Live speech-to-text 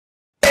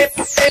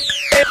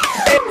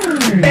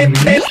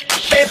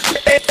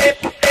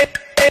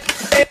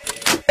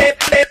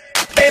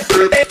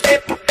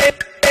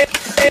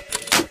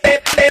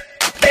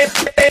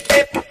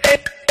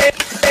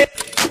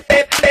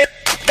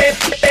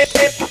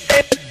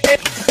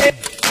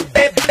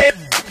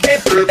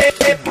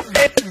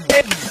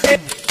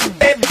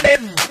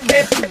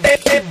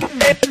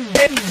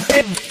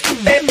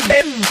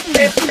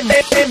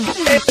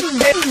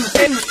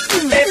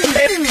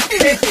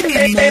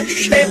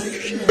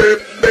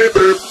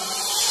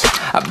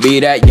I be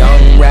that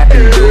young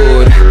rapping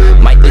dude,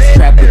 might just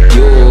trap with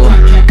you.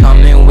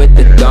 Coming with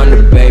the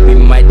thunder, baby,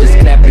 might just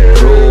clap it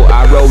through.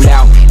 I roll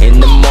out in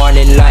the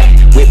morning light,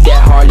 with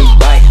that Harley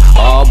bike,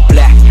 all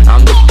black,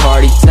 I'm the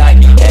party type,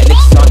 and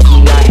it's on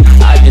tonight.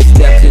 I just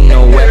stepped in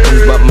no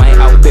weapons, but my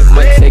outfit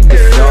might take the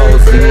soul.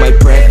 See my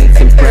presence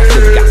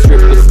impressive, got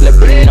strippers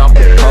slipping off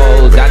the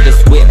poles. I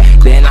just whip,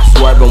 then I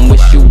swerve and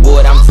wish you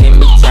would. I'm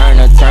Timmy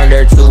Turner, turned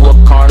her to a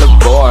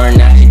carnivore.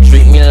 Now she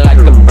treat me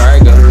like a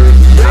burger.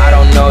 I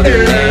don't know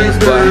their names,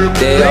 but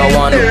they all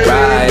wanna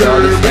ride.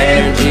 All this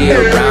energy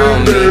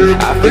around me,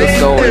 I feel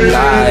so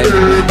alive.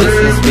 This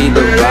must be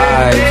the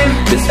vibes,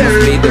 this must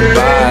be the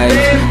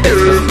vibes, this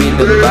must be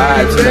the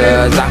vibes,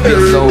 cause I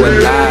feel so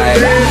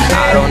alive.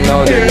 I don't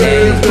know their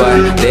names,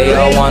 but they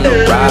all wanna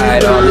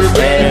ride. All this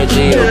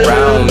energy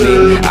around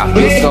me, I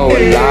feel so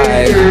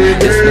alive.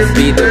 This must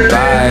be the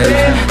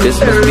vibes, this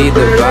must be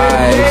the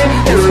vibes,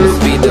 this must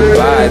be the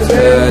vibes,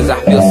 cause I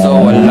feel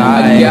so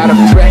alive. I got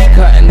a fresh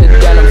cut in the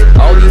denims,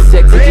 all these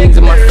sexy jeans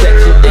in my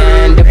section.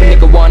 And if a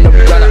nigga wanna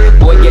run up,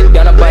 boy get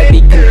done up by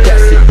the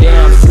contestant.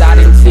 Damn, slide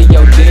into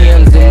your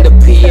DMs in the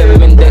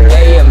PM and the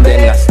AM.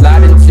 Then I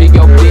slide into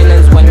your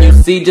feelings when you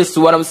see just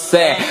what I'm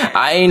saying.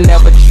 I ain't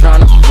never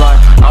tryna front,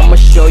 I'ma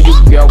show you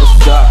girl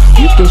what's up.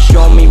 You can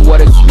show me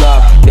what it's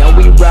love, then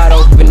we ride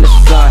off in the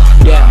sun.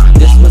 Yeah,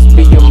 this must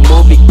be a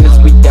movie, cause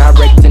we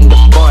directing the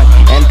fun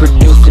and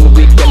producing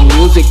weekend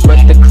music, but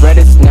the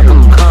credits never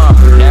come.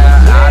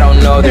 Yeah, I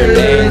don't know their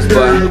names,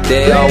 but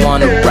they all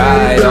wanna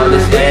ride. All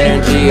this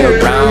energy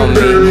around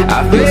me,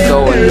 I feel so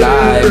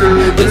alive.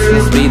 This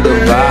must be the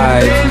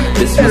vibes,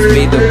 this must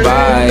be the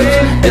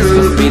vibes, this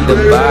must be the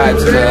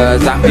vibes,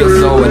 cause I feel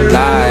so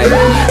alive.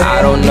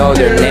 I don't know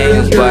their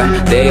names,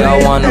 but they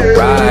all wanna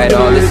ride.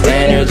 All this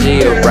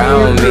energy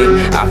around me,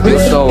 I feel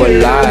so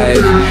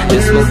alive.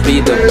 This must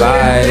be the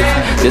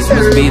vibes, this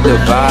must be the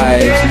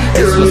vibes,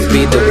 this must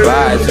be the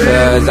vibes,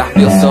 cause I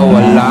feel so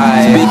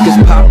alive.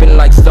 Speakers popping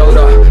like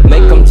soda,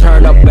 make them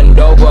turn up and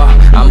over.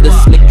 I'm the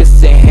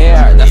slickest in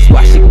hair, that's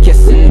why she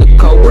kissing the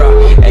cobra.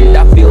 And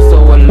I feel so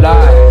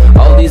alive,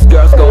 all these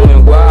girls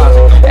going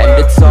wild,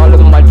 and it's all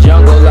in my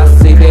jungle. I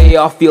see they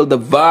all feel the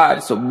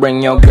vibe, so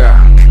bring your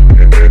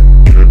girl.